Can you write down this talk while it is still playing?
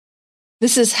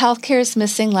This is Healthcare's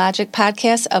Missing Logic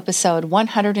Podcast, episode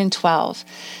 112.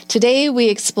 Today we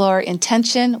explore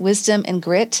intention, wisdom, and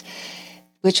grit,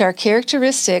 which are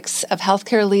characteristics of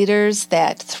healthcare leaders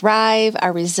that thrive,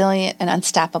 are resilient, and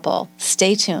unstoppable.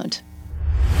 Stay tuned.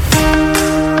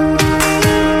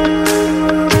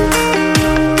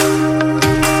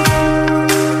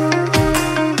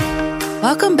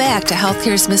 Welcome back to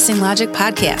Healthcare's Missing Logic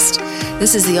Podcast.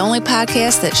 This is the only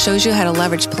podcast that shows you how to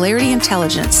leverage polarity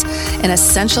intelligence, an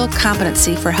essential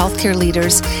competency for healthcare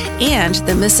leaders, and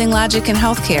the missing logic in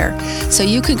healthcare, so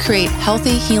you can create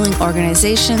healthy, healing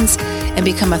organizations and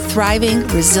become a thriving,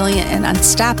 resilient, and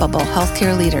unstoppable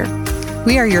healthcare leader.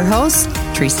 We are your hosts,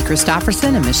 Tracy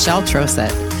Christofferson and Michelle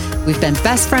Trosett. We've been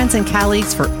best friends and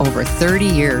colleagues for over 30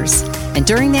 years. And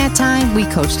during that time, we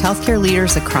coached healthcare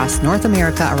leaders across North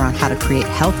America around how to create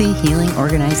healthy, healing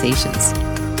organizations.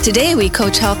 Today, we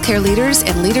coach healthcare leaders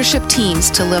and leadership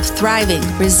teams to live thriving,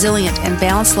 resilient, and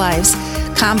balanced lives,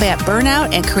 combat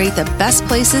burnout, and create the best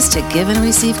places to give and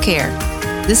receive care.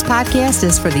 This podcast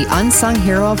is for the unsung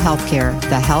hero of healthcare,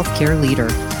 the healthcare leader.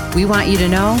 We want you to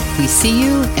know we see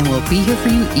you and we'll be here for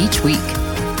you each week.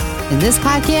 In this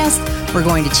podcast, we're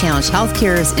going to challenge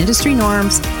healthcare's industry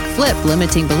norms, flip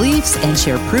limiting beliefs, and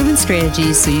share proven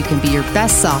strategies so you can be your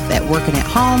best self at work and at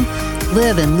home,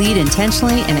 live and lead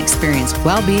intentionally, and experience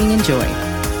well-being and joy.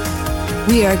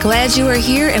 We are glad you are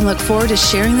here and look forward to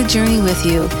sharing the journey with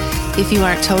you. If you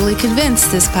aren't totally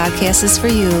convinced this podcast is for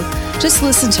you, just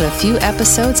listen to a few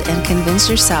episodes and convince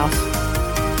yourself.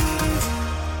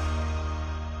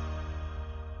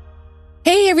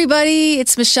 Hey everybody,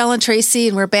 it's Michelle and Tracy,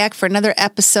 and we're back for another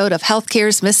episode of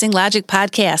Healthcare's Missing Logic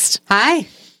Podcast. Hi.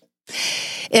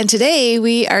 And today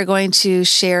we are going to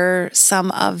share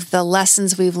some of the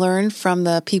lessons we've learned from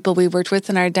the people we worked with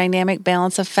in our Dynamic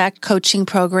Balance Effect coaching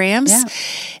programs,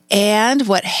 and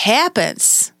what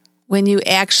happens when you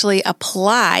actually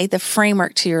apply the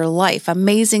framework to your life.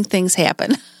 Amazing things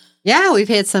happen. Yeah, we've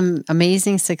had some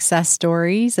amazing success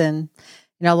stories, and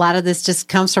a lot of this just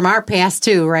comes from our past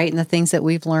too, right? And the things that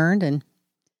we've learned and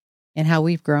how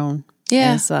we've grown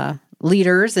as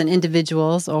leaders and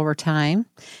individuals over time.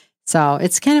 So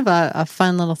it's kind of a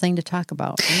fun little thing to talk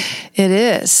about. Right? It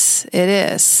is. It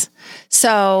is.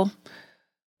 So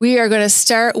we are going to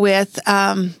start with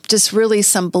just really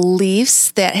some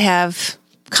beliefs that have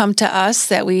come to us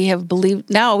that we have believed.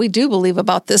 Now we do believe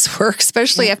about this work,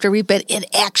 especially after we've been in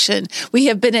action. We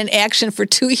have been in action for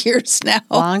 2 years now.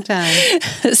 Long time.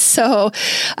 So,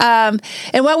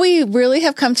 and what we really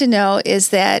have come to know is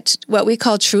that what we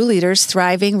call true leaders,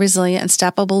 thriving, resilient,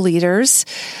 unstoppable leaders,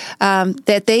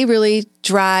 that they really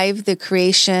drive the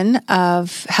creation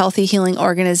of healthy healing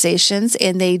organizations,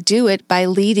 and they do it by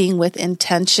leading with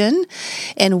intention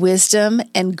and wisdom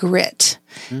and grit.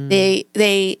 They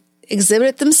exhibit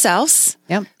it themselves,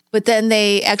 but then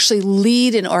they actually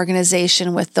lead an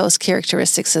organization with those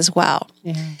characteristics as well.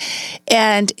 Yeah.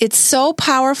 And it's so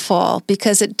powerful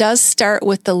because it does start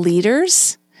with the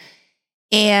leaders.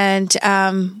 And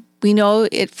we know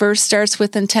it first starts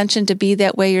with intention to be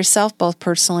that way yourself, both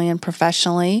personally and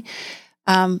professionally.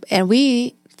 And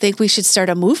we think we should start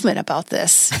a movement about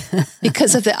this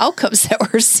because of the outcomes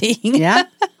that we're seeing. Yeah,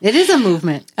 it is a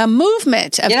movement. A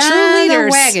movement of true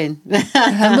leaders. Wagon.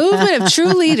 A movement of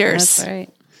true leaders. That's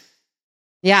right.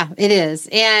 Yeah, it is.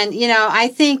 And, I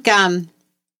think, we're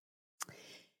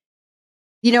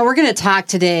going to talk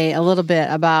today a little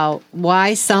bit about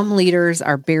why some leaders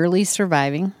are barely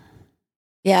surviving.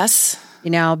 Yes.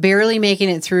 Barely making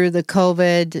it through the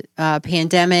COVID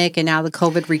pandemic and now the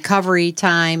COVID recovery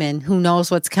time, and who knows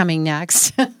what's coming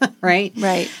next, right?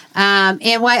 Right.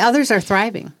 And why others are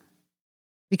thriving,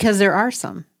 because there are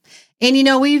some.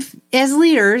 And, we've, as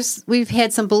leaders, we've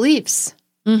had some beliefs,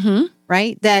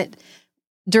 right? That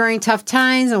during tough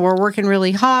times and we're working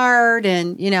really hard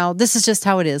and, this is just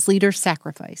how it is. Leaders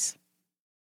sacrifice.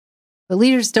 But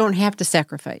leaders don't have to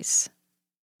sacrifice.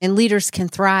 And leaders can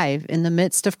thrive in the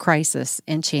midst of crisis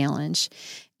and challenge.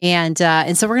 And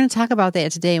so we're going to talk about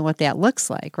that today and what that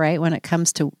looks like, right, when it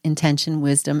comes to intention,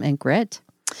 wisdom, and grit.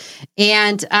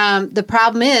 And the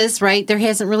problem is, right, there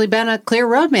hasn't really been a clear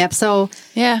roadmap. So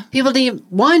people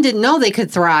didn't know they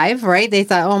could thrive, right? They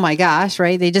thought, oh my gosh,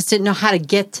 right? They just didn't know how to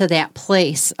get to that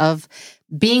place of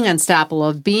being unstoppable,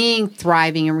 of being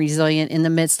thriving and resilient in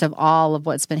the midst of all of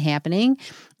what's been happening.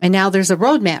 And now there's a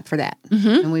roadmap for that.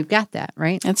 And we've got that,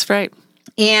 right? That's right.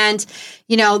 And,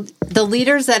 the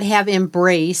leaders that have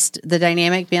embraced the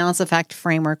Dynamic Balance Effect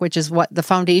framework, which is what the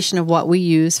foundation of what we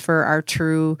use for our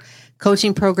true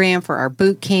coaching program, for our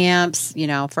boot camps,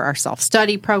 for our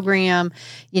self-study program,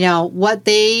 what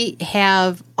they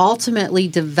have ultimately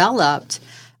developed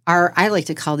I like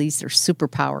to call these their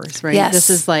superpowers, right? Yes. This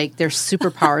is like their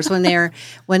superpowers when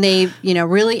they,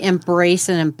 really embrace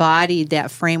and embodied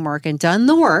that framework and done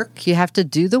the work. You have to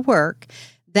do the work.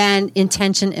 Then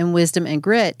intention and wisdom and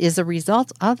grit is a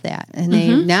result of that. And they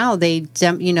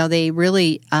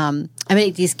really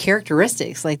these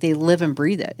characteristics, like they live and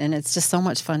breathe it. And it's just so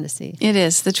much fun to see. It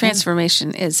is. The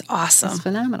transformation is awesome. It's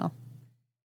phenomenal.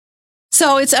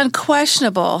 So it's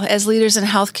unquestionable as leaders in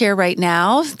healthcare right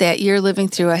now that you're living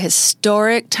through a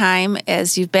historic time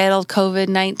as you've battled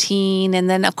COVID-19. And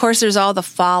then, of course, there's all the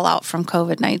fallout from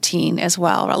COVID-19 as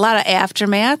well. A lot of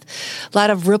aftermath, a lot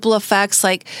of ripple effects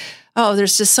like,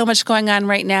 there's just so much going on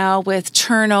right now with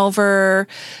turnover.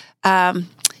 There's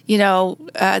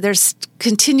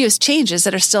continuous changes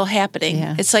that are still happening.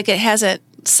 Yeah. It's like it hasn't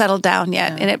settled down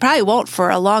yet, and it probably won't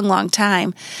for a long, long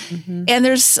time. Mm-hmm. And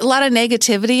there's a lot of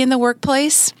negativity in the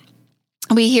workplace.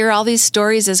 We hear all these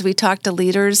stories as we talk to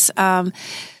leaders.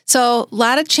 So a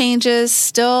lot of changes,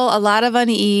 still a lot of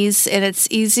unease, and it's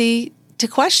easy to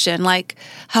question, like,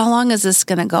 how long is this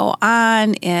going to go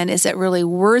on, and is it really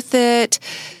worth it?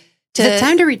 Is it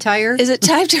time to retire? Is it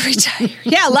time to retire?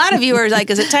 Yeah, a lot of you are like,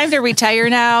 is it time to retire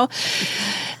now?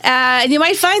 And you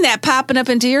might find that popping up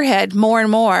into your head more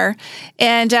and more.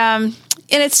 And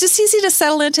it's just easy to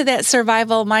settle into that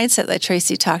survival mindset that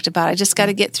Tracy talked about. I just got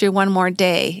to get through one more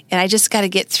day, and I just got to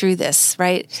get through this,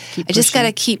 right? I just got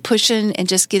to keep pushing and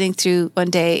just getting through one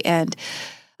day, and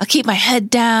I'll keep my head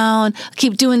down, I'll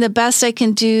keep doing the best I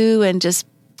can do, and just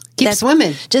keep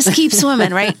swimming. Just keep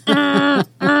swimming, right? Yeah.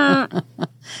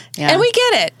 And we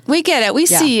get it. We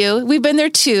see you. We've been there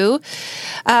too.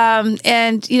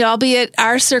 Albeit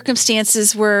our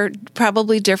circumstances were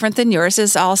probably different than yours,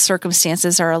 as all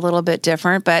circumstances are a little bit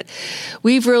different, but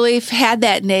we've really had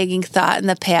that nagging thought in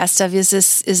the past of, is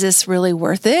this really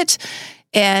worth it?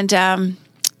 And,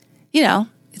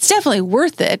 it's definitely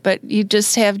worth it, but you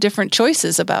just have different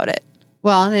choices about it.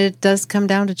 Well, and it does come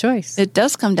down to choice. It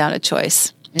does come down to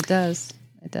choice. It does.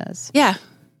 Yeah.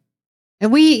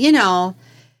 And we,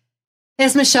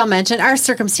 as Michelle mentioned, our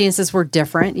circumstances were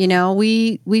different.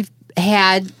 We've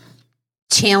had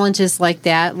challenges like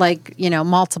that,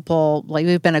 multiple, like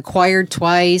we've been acquired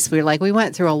twice. We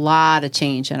went through a lot of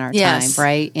change in our time,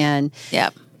 right? And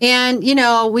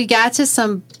we got to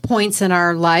some points in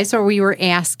our lives where we were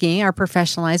asking, our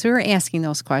professional lives, we were asking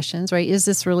those questions, right? Is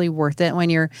this really worth it when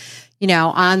you're,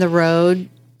 on the road,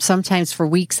 sometimes for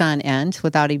weeks on end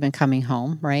without even coming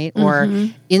home, right? Mm-hmm. Or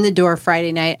in the door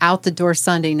Friday night, out the door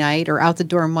Sunday night, or out the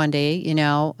door Monday,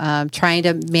 trying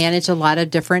to manage a lot of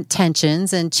different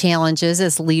tensions and challenges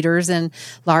as leaders in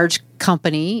large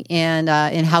company and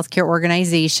in healthcare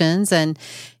organizations. And,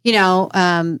 you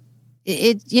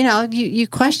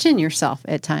question yourself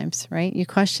at times, right? You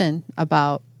question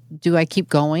about, do I keep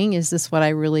going? Is this what I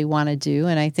really want to do?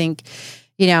 And I think,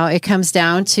 it comes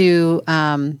down to,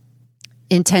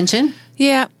 intention.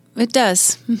 Yeah, it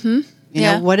does.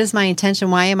 Mm-hmm. What is my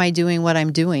intention? Why am I doing what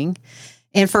I'm doing?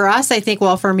 And for us, I think,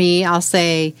 for me, I'll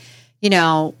say,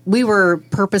 we were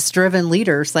purpose-driven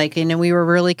leaders. We were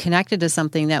really connected to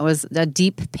something that was a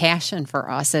deep passion for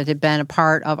us. It had been a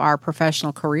part of our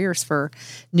professional careers for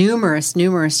numerous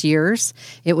years.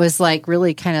 It was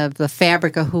really kind of the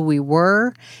fabric of who we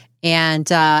were.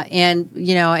 And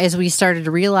as we started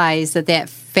to realize that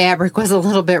fabric was a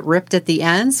little bit ripped at the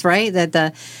ends, right?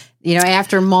 That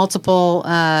after multiple,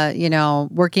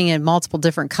 working in multiple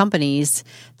different companies,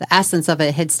 the essence of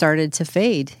it had started to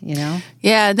fade,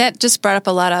 Yeah, that just brought up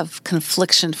a lot of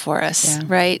confliction for us,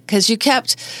 right? Because you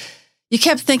kept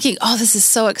thinking, oh, this is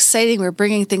so exciting. We're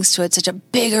bringing things to such a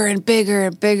bigger and bigger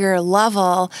and bigger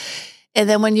level. And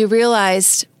then when you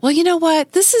realized, well, you know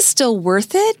what? This is still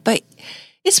worth it, but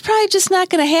it's probably just not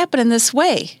going to happen in this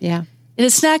way. Yeah. And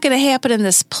it's not going to happen in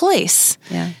this place.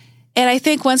 Yeah. And I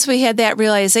think once we had that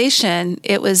realization,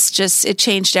 it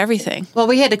changed everything. Well,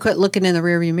 we had to quit looking in the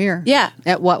rearview mirror. Yeah.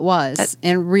 At what was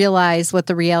and realize what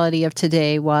the reality of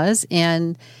today was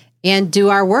and do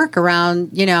our work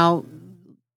around,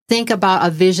 think about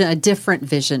a vision, a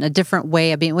different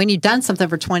way of being. When you've done something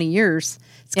for 20 years,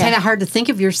 it's kind of hard to think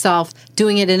of yourself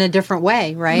doing it in a different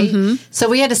way, right? Mm-hmm. So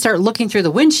we had to start looking through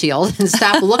the windshield and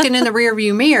stop looking in the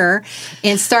rearview mirror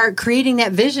and start creating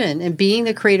that vision and being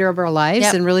the creator of our lives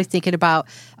and really thinking about,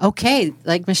 okay,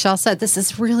 like Michelle said, this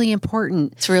is really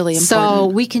important. It's really important. So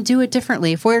we can do it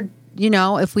differently. If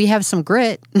we have some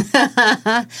grit,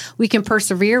 we can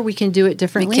persevere, we can do it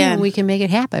differently, and we can make it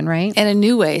happen, right? And in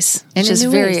new ways, which is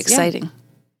very exciting.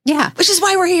 Yeah. Which is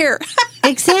why we're here.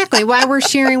 Exactly. Why we're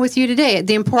sharing with you today.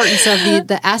 The importance of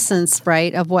the essence,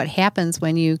 right, of what happens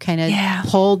when you kind of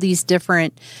pull these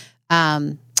different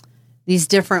these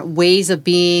different ways of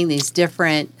being, these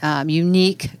different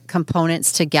unique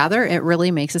components together, it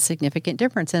really makes a significant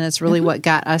difference. And it's really what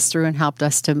got us through and helped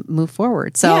us to move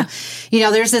forward. So,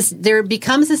 there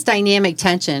becomes this dynamic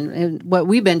tension, what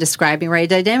we've been describing, right?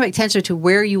 Dynamic tension to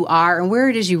where you are and where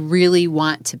it is you really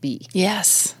want to be.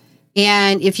 Yes.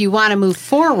 And if you want to move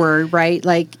forward, right,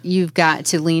 like you've got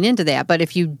to lean into that. But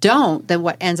if you don't, then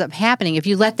what ends up happening, if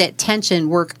you let that tension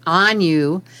work on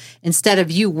you instead of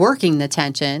you working the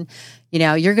tension,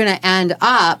 you're going to end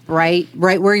up right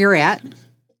where you're at.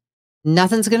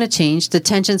 Nothing's going to change. The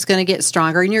tension's going to get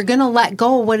stronger, and you're going to let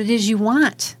go of what it is you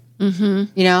want.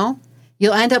 Mm-hmm.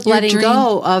 You'll end up letting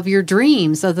go of your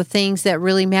dreams, of the things that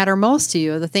really matter most to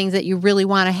you, the things that you really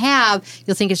want to have.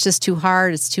 You'll think it's just too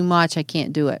hard, it's too much, I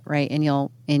can't do it, right? And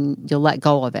you'll let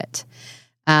go of it.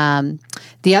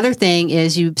 The other thing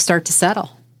is you start to settle.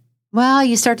 Well,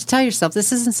 you start to tell yourself,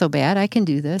 this isn't so bad. I can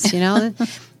do this,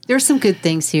 There's some good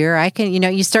things here. I can,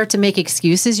 you start to make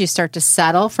excuses. You start to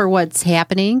settle for what's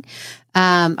happening.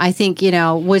 I think,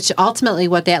 which ultimately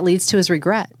what that leads to is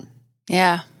regret.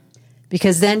 Yeah.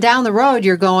 Because then down the road,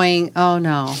 you're going, oh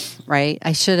no, right?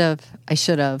 I could have,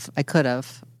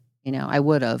 I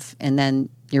would have. And then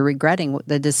you're regretting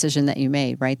the decision that you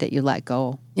made, right? That you let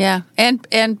go. Yeah.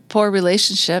 And poor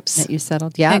relationships. That you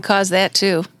settled. Yeah. And cause that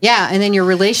too. Yeah. And then your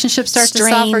relationship starts to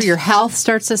suffer. Your health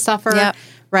starts to suffer. Yep.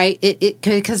 Right?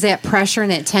 Because that pressure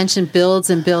and that tension builds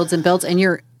and builds and builds. And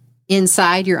you're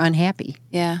inside, you're unhappy.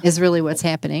 Yeah. Is really what's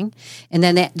happening. And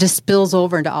then that just spills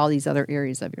over into all these other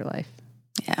areas of your life.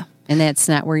 Yeah. And that's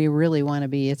not where you really want to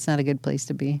be. It's not a good place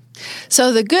to be.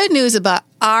 So the good news about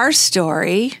our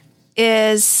story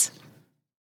is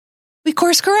we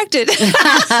course corrected.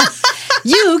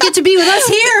 You get to be with us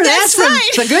here. That's right.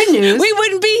 The good news. We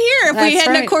wouldn't be here if we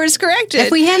hadn't course corrected.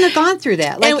 If we hadn't gone through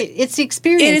that. It's the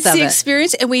experience of it. It's the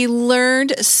experience, and we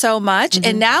learned so much. Mm-hmm.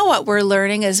 And now what we're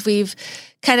learning is we've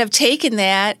kind of taken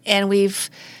that and we've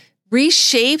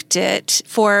reshaped it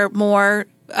for more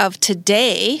of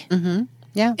today. Mm-hmm.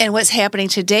 Yeah. And what's happening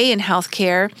today in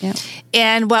healthcare. Yeah.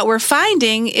 And what we're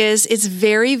finding is it's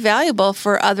very valuable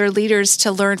for other leaders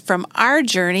to learn from our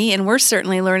journey, and we're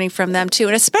certainly learning from them too,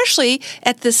 and especially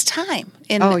at this time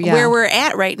where we're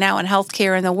at right now in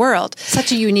healthcare in the world.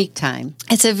 Such a unique time.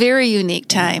 It's a very unique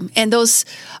time. And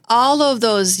all of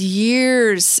those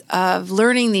years of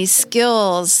learning these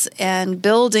skills and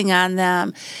building on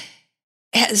them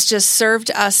has just served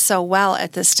us so well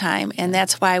at this time. And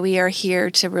that's why we are here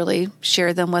to really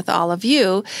share them with all of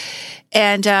you.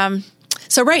 And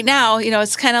so right now,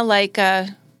 it's kind of like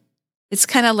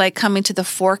coming to the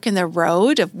fork in the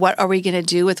road of what are we going to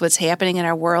do with what's happening in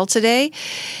our world today.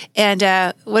 And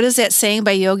what is that saying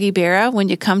by Yogi Berra? When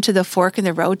you come to the fork in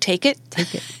the road, take it.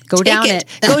 Take it. Go down it.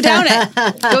 Go down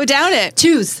it. Go down it.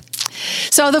 Choose.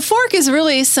 So the fork is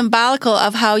really symbolical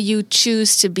of how you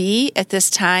choose to be at this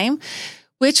time,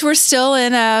 which we're still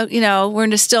in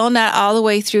we're still not all the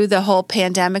way through the whole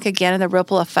pandemic again and the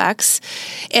ripple effects.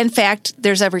 In fact,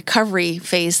 there's a recovery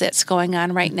phase that's going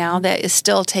on right now that is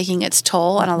still taking its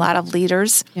toll on a lot of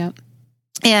leaders. Yep.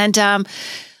 And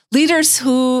leaders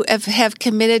who have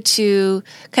committed to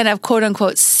kind of quote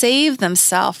unquote save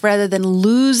themselves rather than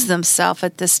lose themselves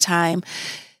at this time,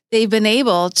 they've been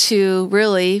able to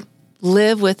really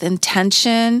live with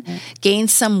intention, gain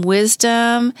some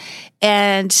wisdom,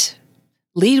 and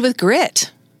lead with grit.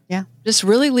 Yeah. Just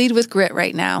really lead with grit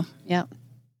right now. Yeah.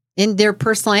 In their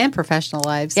personal and professional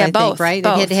lives, I think, right?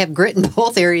 Both. They had to have grit in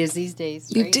both areas these days.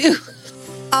 Right? You do.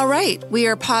 All right. We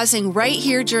are pausing right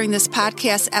here during this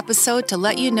podcast episode to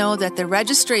let you know that the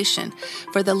registration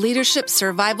for the Leadership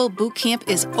Survival Bootcamp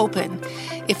is open.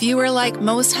 If you are like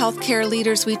most healthcare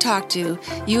leaders we talk to,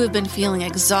 you have been feeling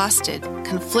exhausted,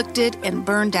 conflicted, and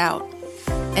burned out.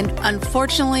 And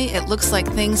unfortunately, it looks like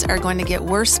things are going to get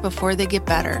worse before they get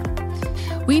better.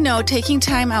 We know taking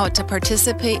time out to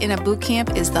participate in a boot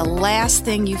camp is the last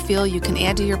thing you feel you can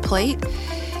add to your plate,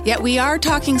 yet we are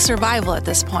talking survival at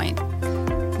this point.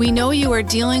 We know you are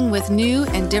dealing with new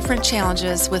and different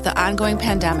challenges with the ongoing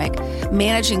pandemic,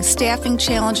 managing staffing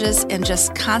challenges, and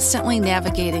just constantly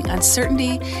navigating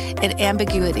uncertainty and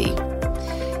ambiguity.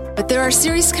 But there are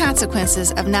serious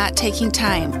consequences of not taking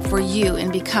time for you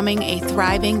in becoming a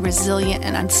thriving, resilient,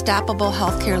 and unstoppable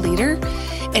healthcare leader,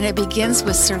 and it begins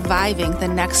with surviving the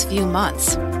next few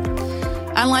months.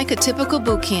 Unlike a typical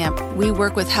boot camp, we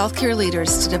work with healthcare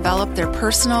leaders to develop their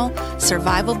personal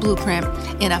survival blueprint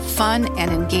in a fun and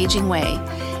engaging way.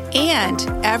 And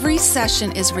every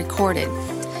session is recorded,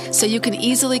 so you can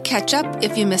easily catch up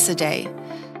if you miss a day.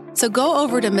 So go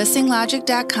over to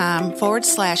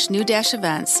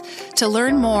missinglogic.com/new-events to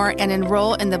learn more and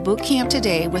enroll in the boot camp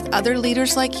today with other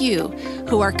leaders like you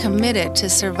who are committed to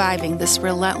surviving this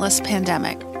relentless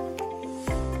pandemic.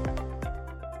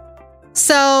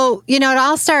 So, it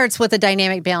all starts with a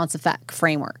dynamic balance effect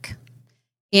framework.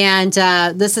 And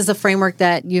this is a framework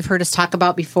that you've heard us talk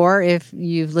about before if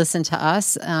you've listened to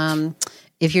us.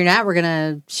 If you're not, we're going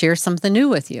to share something new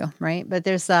with you, right? But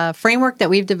there's a framework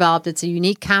that we've developed. It's a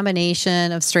unique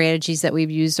combination of strategies that we've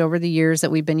used over the years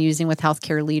that we've been using with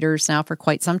healthcare leaders now for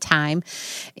quite some time.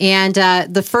 And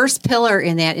the first pillar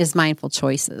in that is mindful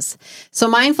choices. So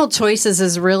mindful choices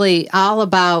is really all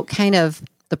about kind of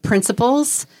the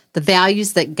principles, the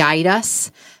values that guide us,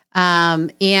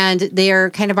 and they're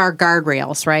kind of our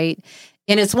guardrails, right?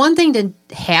 And it's one thing to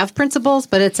have principles,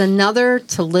 but it's another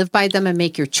to live by them and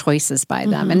make your choices by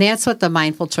them. And that's what the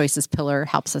mindful choices pillar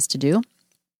helps us to do.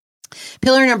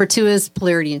 Pillar number 2 is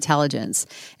polarity intelligence.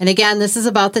 And again, this is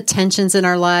about the tensions in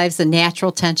our lives, the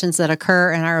natural tensions that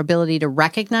occur and our ability to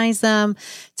recognize them,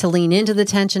 to lean into the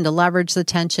tension, to leverage the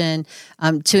tension,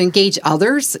 to engage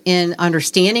others in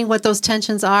understanding what those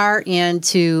tensions are and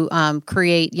to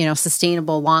create,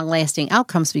 sustainable, long-lasting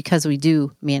outcomes because we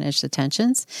do manage the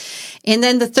tensions. And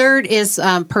then the third is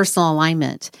personal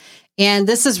alignment. And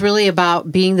this is really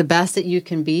about being the best that you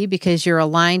can be because you're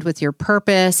aligned with your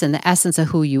purpose and the essence of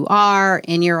who you are,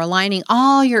 and you're aligning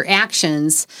all your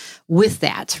actions with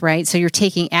that, right? So you're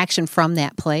taking action from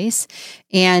that place,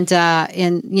 and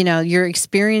you're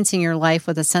experiencing your life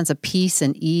with a sense of peace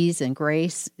and ease and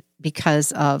grace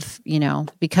because of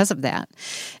that.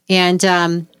 And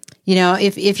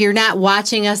if you're not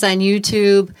watching us on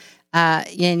YouTube,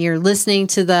 and you're listening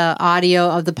to the audio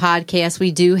of the podcast, we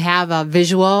do have a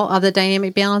visual of the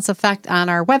dynamic balance effect on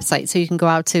our website. So you can go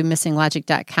out to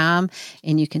missinglogic.com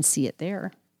and you can see it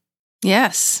there.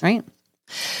 Yes. Right?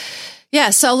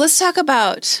 Yeah. So let's talk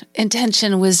about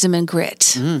intention, wisdom, and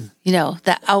grit.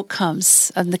 The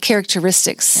outcomes and the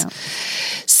characteristics. Yeah.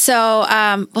 So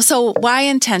why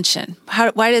intention?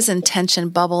 Why does intention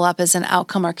bubble up as an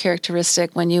outcome or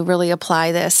characteristic when you really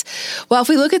apply this? Well, if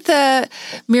we look at the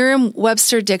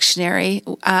Merriam-Webster dictionary,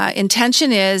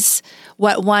 intention is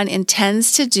what one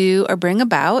intends to do or bring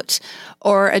about,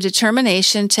 or a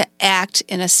determination to act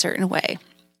in a certain way.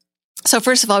 So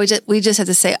first of all, we just have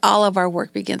to say all of our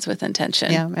work begins with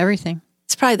intention. Yeah, everything.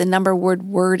 It's probably the number one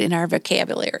word in our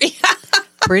vocabulary.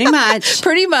 Pretty much.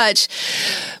 Pretty much.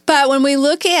 But when we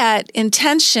look at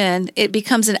intention, it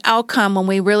becomes an outcome when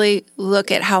we really look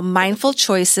at how mindful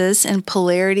choices and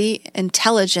polarity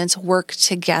intelligence work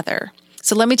together.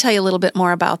 So let me tell you a little bit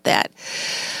more about that.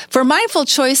 For mindful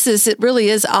choices, it really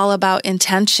is all about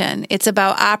intention. It's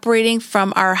about operating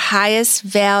from our highest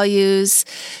values,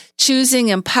 choosing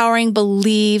empowering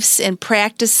beliefs, and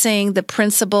practicing the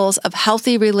principles of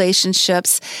healthy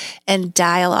relationships and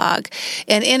dialogue.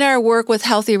 And in our work with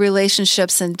healthy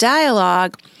relationships and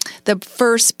dialogue, the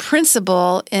first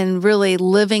principle in really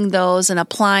living those and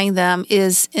applying them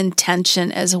is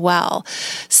intention as well.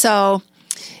 So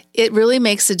it really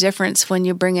makes a difference when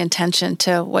you bring intention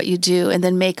to what you do and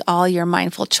then make all your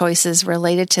mindful choices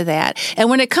related to that. And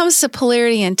when it comes to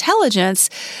polarity intelligence,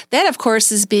 that of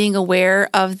course is being aware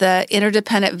of the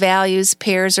interdependent values,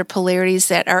 pairs, or polarities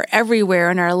that are everywhere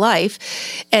in our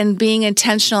life and being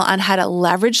intentional on how to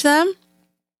leverage them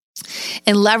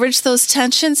and leverage those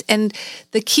tensions. And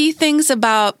the key things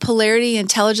about polarity,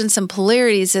 intelligence, and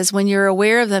polarities is when you're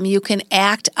aware of them, you can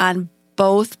act on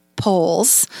both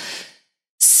poles.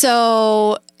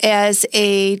 So as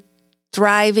a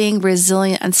thriving,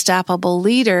 resilient, unstoppable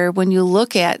leader, when you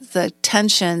look at the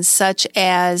tensions such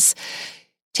as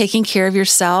taking care of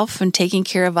yourself and taking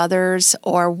care of others,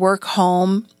 or work,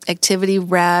 home, activity,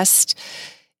 rest,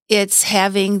 it's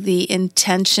having the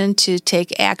intention to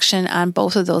take action on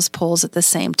both of those poles at the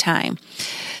same time.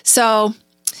 So,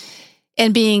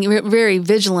 and being very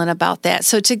vigilant about that.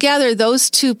 So together, those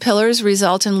two pillars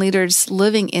result in leaders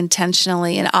living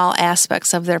intentionally in all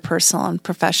aspects of their personal and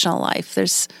professional life.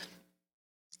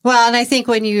 Well, and I think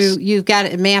when you've got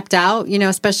it mapped out,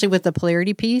 especially with the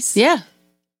polarity piece, yeah,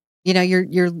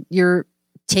 you're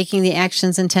taking the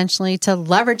actions intentionally to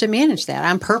leverage and manage that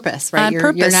on purpose, right?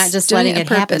 You're not just letting it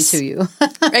happen to you.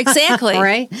 Exactly.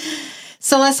 Right?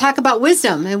 So let's talk about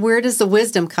wisdom. And where does the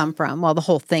wisdom come from? Well, the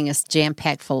whole thing is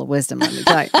jam-packed full of wisdom, let me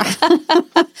tell you.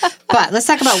 But let's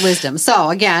talk about wisdom. So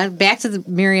again, back to the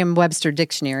Merriam-Webster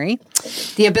dictionary.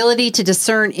 The ability to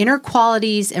discern inner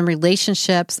qualities and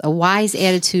relationships, a wise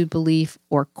attitude, belief,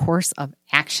 or course of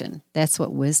action. That's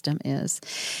what wisdom is.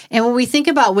 And when we think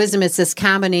about wisdom, it's this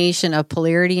combination of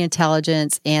polarity,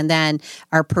 intelligence, and then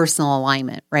our personal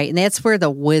alignment, right? And that's where the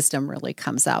wisdom really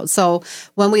comes out. So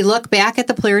when we look back at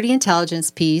the polarity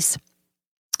intelligence piece,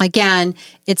 again,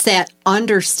 it's that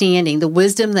understanding, the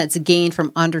wisdom that's gained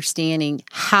from understanding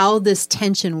how this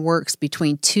tension works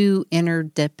between two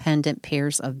interdependent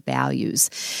pairs of values.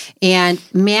 And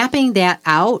mapping that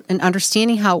out and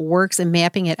understanding how it works and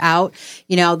mapping it out,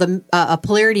 a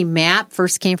polarity map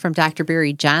first came from Dr.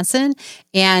 Barry Johnson.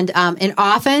 And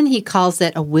often he calls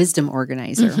that a wisdom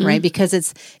organizer, right? Because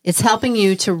it's helping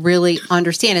you to really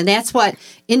understand. And that's what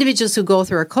individuals who go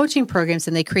through our coaching programs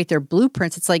and they create their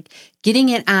blueprints, it's like getting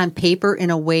it on paper in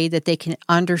a way that they can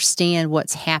understand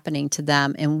what's happening to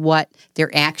them and what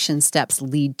their action steps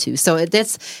lead to. So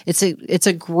it's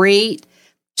a great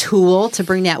tool to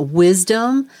bring that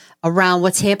wisdom around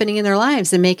what's happening in their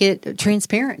lives and make it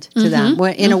transparent to them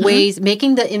in a way,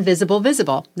 making the invisible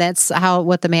visible. That's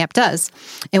what the map does.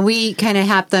 And we kind of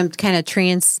have them kind of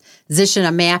transition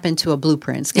a map into a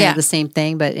blueprint. It's kind of the same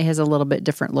thing, but it has a little bit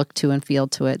different look to and feel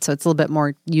to it. So it's a little bit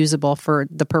more usable for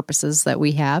the purposes that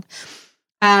we have.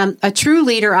 A true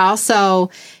leader also,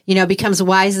 becomes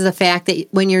wise as the fact that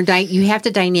when you have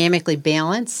to dynamically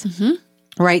balance,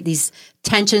 right? These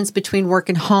tensions between work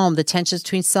and home, the tensions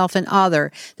between self and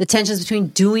other, the tensions between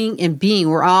doing and being.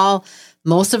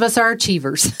 Most of us are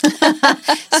achievers.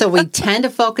 So we tend to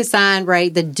focus on,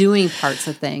 right, the doing parts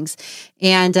of things.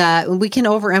 And we can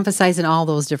overemphasize in all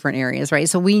those different areas, right?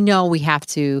 So we know we have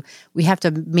to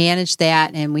manage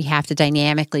that and we have to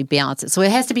dynamically balance it. So it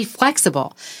has to be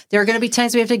flexible. There are going to be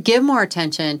times we have to give more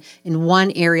attention in one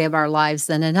area of our lives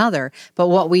than another. But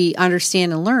what we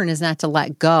understand and learn is not to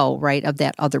let go, right, of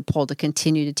that other pole, to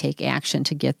continue to take action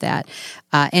to get that.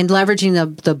 And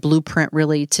leveraging the blueprint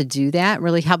really to do that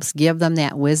really helps give them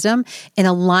that wisdom and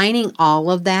aligning all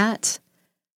of that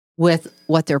with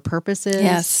what their purpose is.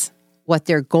 Yes. What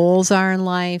their goals are in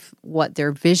life, what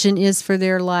their vision is for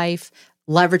their life,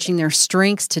 leveraging their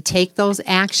strengths to take those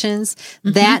actions.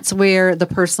 That's where the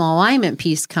personal alignment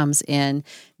piece comes in,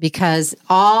 because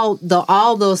all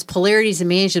those polarities and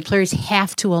managed polarities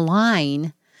have to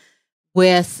align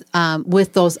with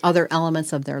those other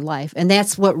elements of their life. And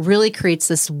that's what really creates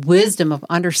this wisdom of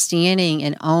understanding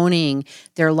and owning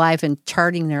their life and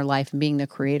charting their life and being the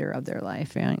creator of their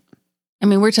life, right? I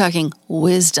mean, we're talking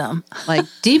wisdom, like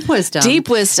deep wisdom. Deep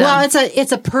wisdom. Well,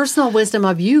 it's a personal wisdom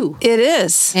of you. It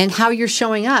is, and how you're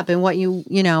showing up, and what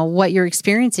what you're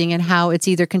experiencing, and how it's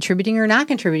either contributing or not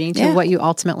contributing to what you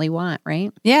ultimately want.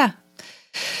 Right? Yeah.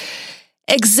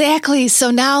 Exactly. So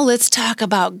now let's talk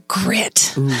about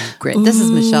grit. Ooh, grit. This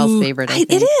is Michelle's favorite. I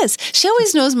think. It is. She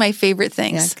always knows my favorite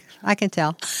things. Yeah. I can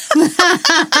tell.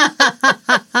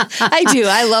 I do.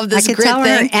 I love this grit thing. I can tell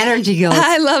where her energy goes.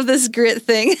 I love this grit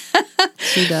thing.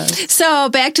 She does. So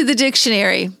back to the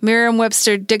dictionary.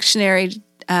 Merriam-Webster dictionary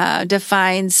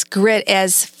defines grit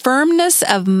as firmness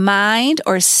of mind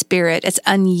or spirit. It's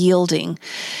unyielding.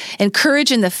 And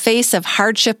courage in the face of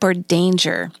hardship or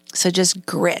danger. So just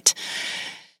grit.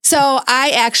 So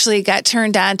I actually got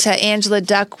turned on to Angela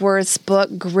Duckworth's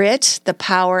book, Grit, The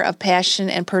Power of Passion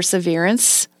and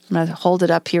Perseverance. I'm going to hold it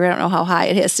up here. I don't know how high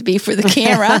it has to be for the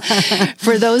camera.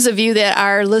 For those of you that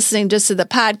are listening just to the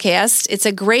podcast, it's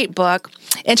a great book.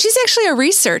 And she's actually a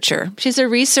researcher. She's a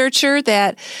researcher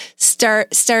that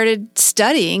started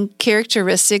studying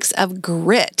characteristics of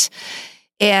grit.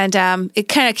 And it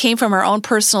kind of came from her own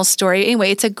personal story.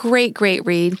 Anyway, it's a great, great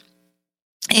read.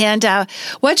 And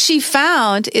what she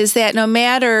found is that no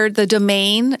matter the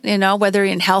domain, whether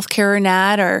in healthcare or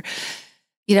not, or,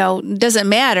 doesn't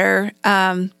matter,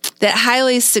 that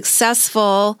highly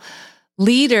successful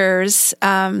leaders,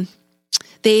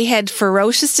 they had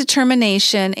ferocious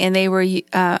determination and they were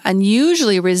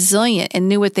unusually resilient and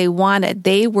knew what they wanted.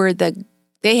 They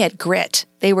had grit.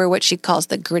 They were what she calls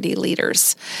the gritty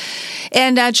leaders.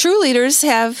 And true leaders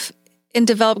have and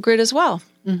develop grit as well.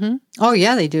 Mm-hmm. Oh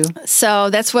yeah, they do.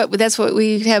 So that's what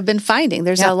we have been finding.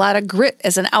 There's a lot of grit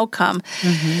as an outcome.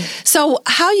 Mm-hmm. So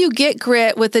how you get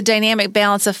grit with the dynamic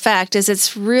balance effect is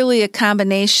it's really a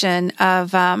combination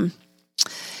of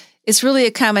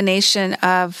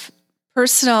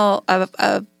personal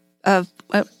hang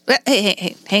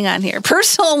on here.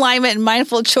 Personal alignment and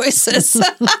mindful choices.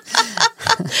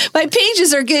 My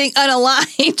pages are getting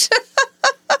unaligned.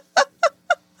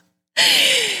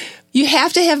 You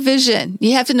have to have vision.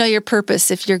 You have to know your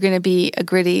purpose if you're going to be a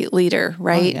gritty leader,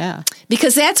 right? Oh, yeah.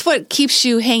 Because that's what keeps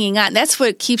you hanging on. That's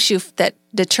what keeps you that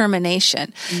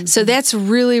determination. Mm-hmm. So that's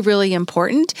really, really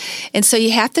important. And so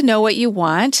you have to know what you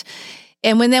want.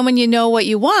 And when you know what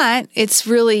you want, it's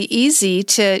really easy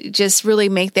to just really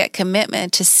make that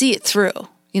commitment to see it through.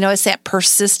 It's that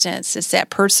persistence. It's that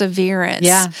perseverance.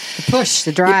 Yeah. The push,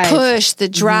 the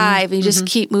drive. And you just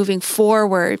keep moving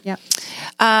forward. Yeah.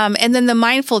 And then the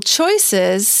mindful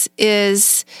choices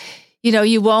is,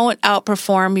 you won't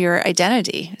outperform your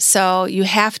identity. So you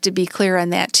have to be clear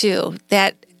on that too.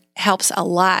 That helps a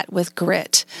lot with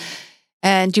grit.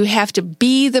 And you have to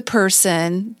be the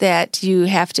person that you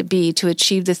have to be to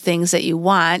achieve the things that you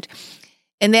want.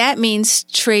 And that means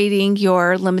trading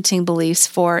your limiting beliefs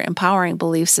for empowering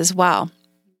beliefs as well.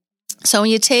 So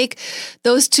when you take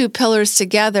those two pillars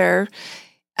together,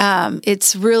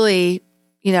 it's really,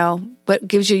 what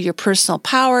gives you your personal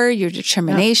power, your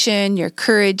determination, your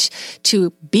courage to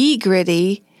be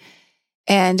gritty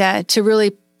and to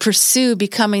really pursue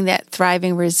becoming that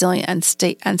thriving, resilient,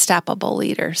 unstoppable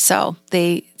leader. So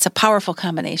it's a powerful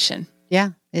combination.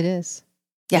 Yeah, it is.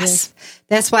 Yes.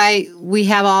 That's why we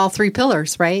have all three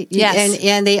pillars, right? Yes.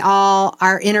 And they all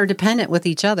are interdependent with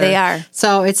each other. They are.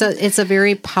 So it's a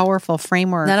very powerful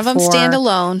framework. None of them stand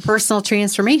alone. Personal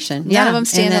transformation. None of them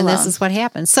stand alone. And then this is what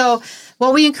happens. So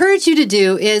what we encourage you to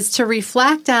do is to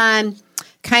reflect on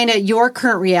kind of your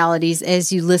current realities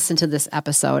as you listen to this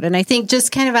episode. And I think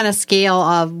just kind of on a scale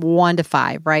of 1 to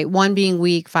 5, right? 1 being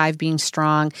weak, 5 being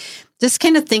strong. Just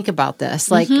kind of think about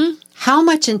this. Like how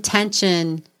much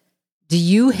intention do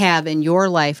you have in your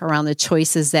life around the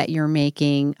choices that you're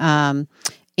making? And,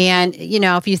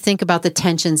 if you think about the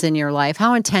tensions in your life,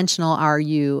 how intentional are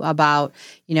you about,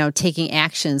 taking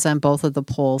actions on both of the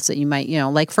poles that you might,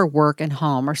 like for work and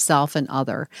home or self and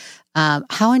other?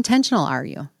 How intentional are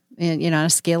you, on a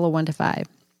scale of 1 to 5?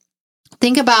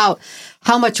 Think about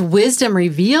how much wisdom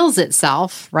reveals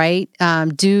itself, right?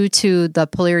 Due to the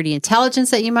polarity intelligence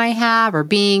that you might have or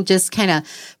being just kind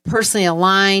of personally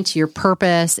aligned to your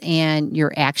purpose and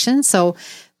your actions. So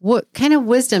what kind of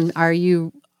wisdom are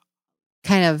you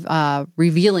kind of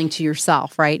revealing to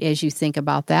yourself, right, as you think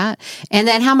about that? And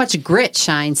then how much grit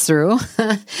shines through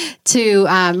to,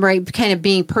 right, kind of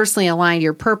being personally aligned to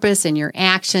your purpose and your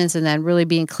actions, and then really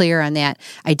being clear on that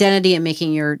identity and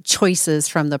making your choices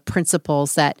from the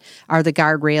principles that are the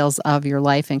guardrails of your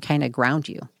life and kind of ground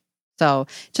you. So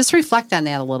just reflect on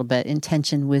that a little bit.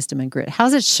 Intention, wisdom, and grit.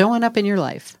 How's it showing up in your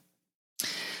life?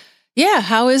 Yeah,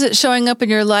 how is it showing up in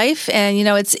your life? And,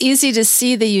 it's easy to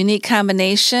see the unique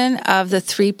combination of the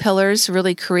 3 pillars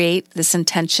really create this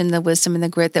intention, the wisdom, and the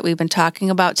grit that we've been talking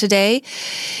about today.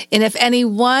 And if any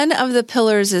one of the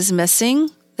pillars is missing,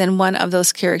 then one of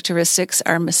those characteristics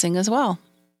are missing as well.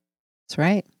 That's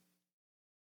right.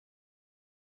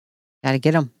 Got to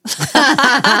get them.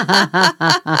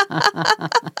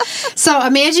 So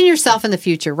imagine yourself in the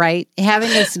future, right? Having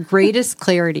this greatest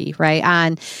clarity, right,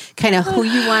 on kind of who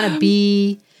you want to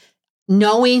be,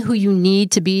 knowing who you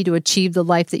need to be to achieve the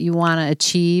life that you want to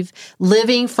achieve,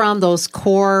 living from those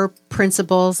core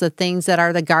principles, the things that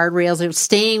are the guardrails, or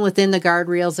staying within the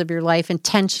guardrails of your life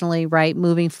intentionally, right,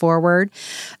 moving forward.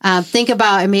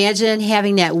 Imagine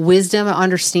having that wisdom,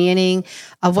 understanding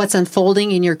of what's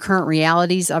unfolding in your current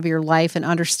realities of your life and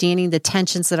understanding the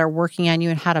tensions that are working on you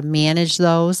and how to manage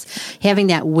those. Having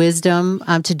that wisdom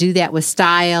to do that with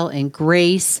style and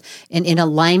grace and in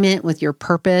alignment with your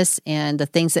purpose and the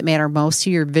things that matter most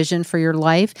to your vision for your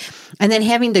life. And then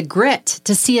having the grit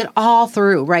to see it all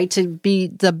through, right? To be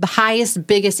the highest,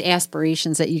 biggest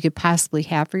aspirations that you could possibly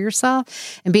have for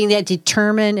yourself and being that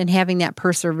determined and having that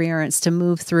perseverance to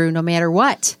move through no matter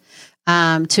what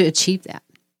to achieve that.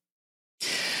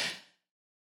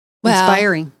 Well,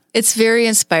 inspiring. It's very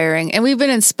inspiring. And we've been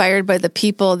inspired by the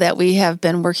people that we have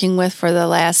been working with for the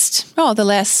last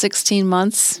 16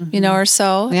 months, or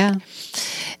so. Yeah.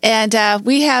 And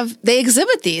they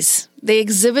exhibit these. They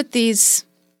exhibit these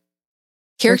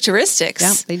characteristics.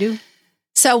 Yeah, they do.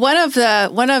 So one of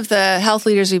the health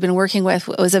leaders we've been working with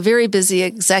was a very busy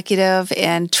executive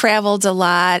and traveled a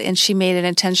lot, and she made an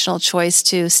intentional choice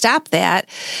to stop that.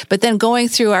 But then going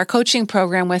through our coaching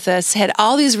program with us, had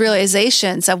all these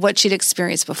realizations of what she'd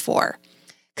experienced before.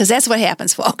 Because that's what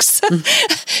happens, folks.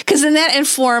 Because then that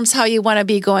informs how you want to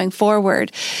be going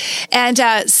forward. And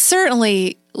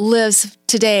certainly lives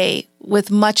today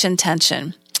with much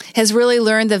intention, has really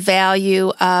learned the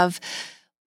value of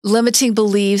limiting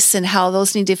beliefs and how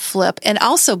those need to flip, and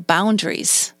also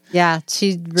boundaries. Yeah,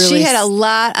 she had a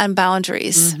lot on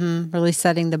boundaries. Really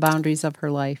setting the boundaries of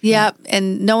her life. Yep,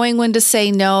 and knowing when to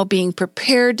say no, being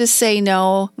prepared to say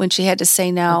no when she had to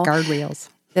say no. Guardrails.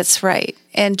 That's right.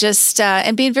 And just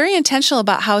and being very intentional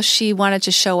about how she wanted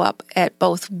to show up at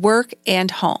both work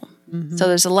and home. So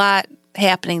there's a lot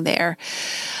happening there.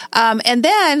 And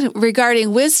then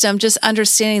regarding wisdom, just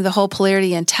understanding the whole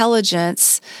polarity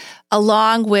intelligence,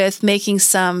 along with making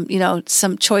some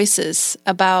choices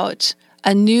about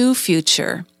a new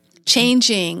future,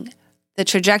 changing the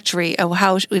trajectory of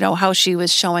how she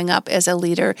was showing up as a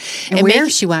leader and where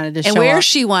she wanted to show up. And where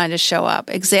she wanted to show up.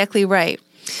 Exactly right.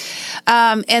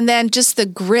 And then just the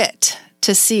grit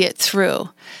to see it through.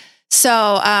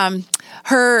 So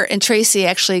her and Tracy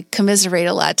actually commiserate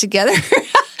a lot together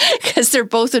because they're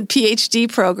both in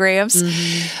PhD programs.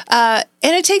 And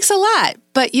it takes a lot.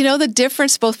 But, the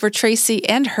difference both for Tracy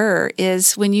and her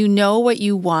is when you know what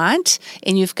you want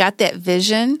and you've got that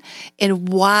vision and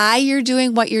why you're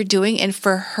doing what you're doing. And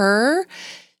for her,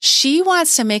 she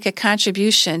wants to make a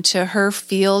contribution to her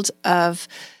field of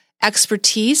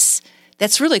expertise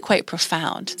that's really quite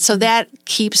profound. So that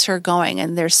keeps her going.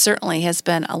 And there certainly has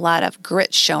been a lot of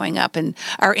grit showing up in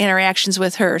our interactions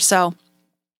with her. So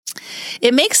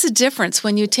it makes a difference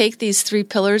when you take these 3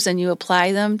 pillars and you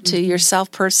apply them to yourself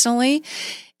personally,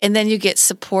 and then you get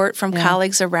support from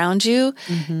colleagues around you.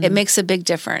 It makes a big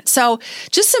difference. So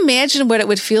just imagine what it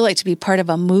would feel like to be part of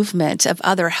a movement of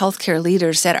other healthcare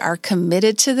leaders that are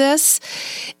committed to this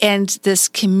and this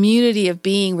community of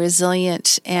being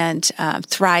resilient and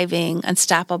thriving,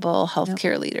 unstoppable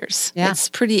healthcare leaders. Yeah. It's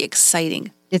pretty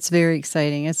exciting. It's very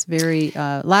exciting. It's very,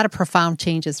 a lot of profound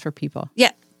changes for people.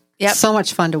 Yeah. Yep. So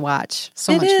much fun to watch.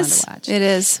 Fun to watch. It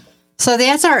is. So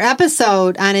that's our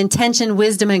episode on intention,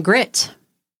 wisdom, and grit.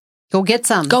 Go get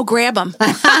some. Go grab them.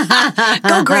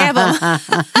 Go grab them.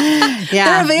 Yeah.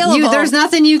 They're available. There's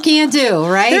nothing you can't do,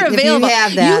 right? They're available. If you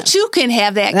have that. You too can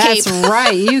have that cape. That's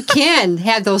right. You can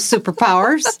have those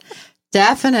superpowers.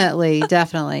 Definitely.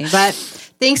 But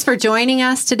thanks for joining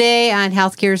us today on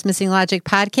Healthcare's Missing Logic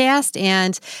podcast.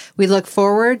 And we look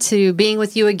forward to being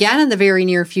with you again in the very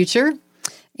near future.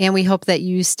 And we hope that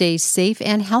you stay safe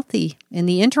and healthy in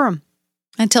the interim.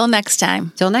 Until next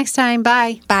time.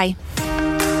 Bye. Bye.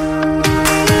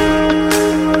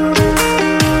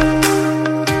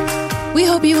 We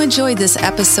hope you enjoyed this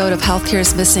episode of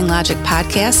Healthcare's Missing Logic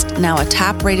podcast, now a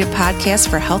top-rated podcast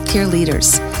for healthcare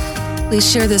leaders. Please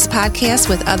share this podcast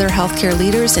with other healthcare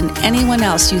leaders and anyone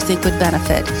else you think would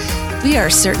benefit. We are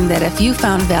certain that if you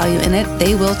found value in it,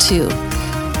 they will too.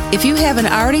 If you haven't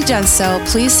already done so,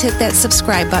 please hit that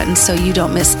subscribe button so you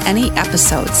don't miss any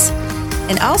episodes.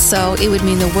 And also, it would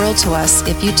mean the world to us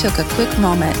if you took a quick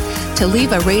moment to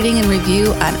leave a rating and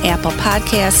review on Apple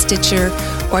Podcasts, Stitcher,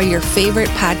 or your favorite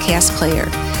podcast player.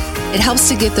 It helps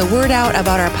to get the word out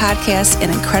about our podcast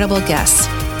and incredible guests.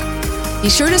 Be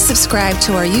sure to subscribe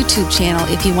to our YouTube channel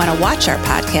if you want to watch our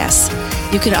podcasts.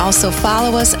 You can also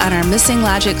follow us on our Missing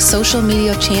Logic social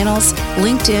media channels,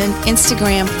 LinkedIn,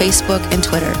 Instagram, Facebook, and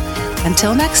Twitter.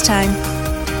 Until next time.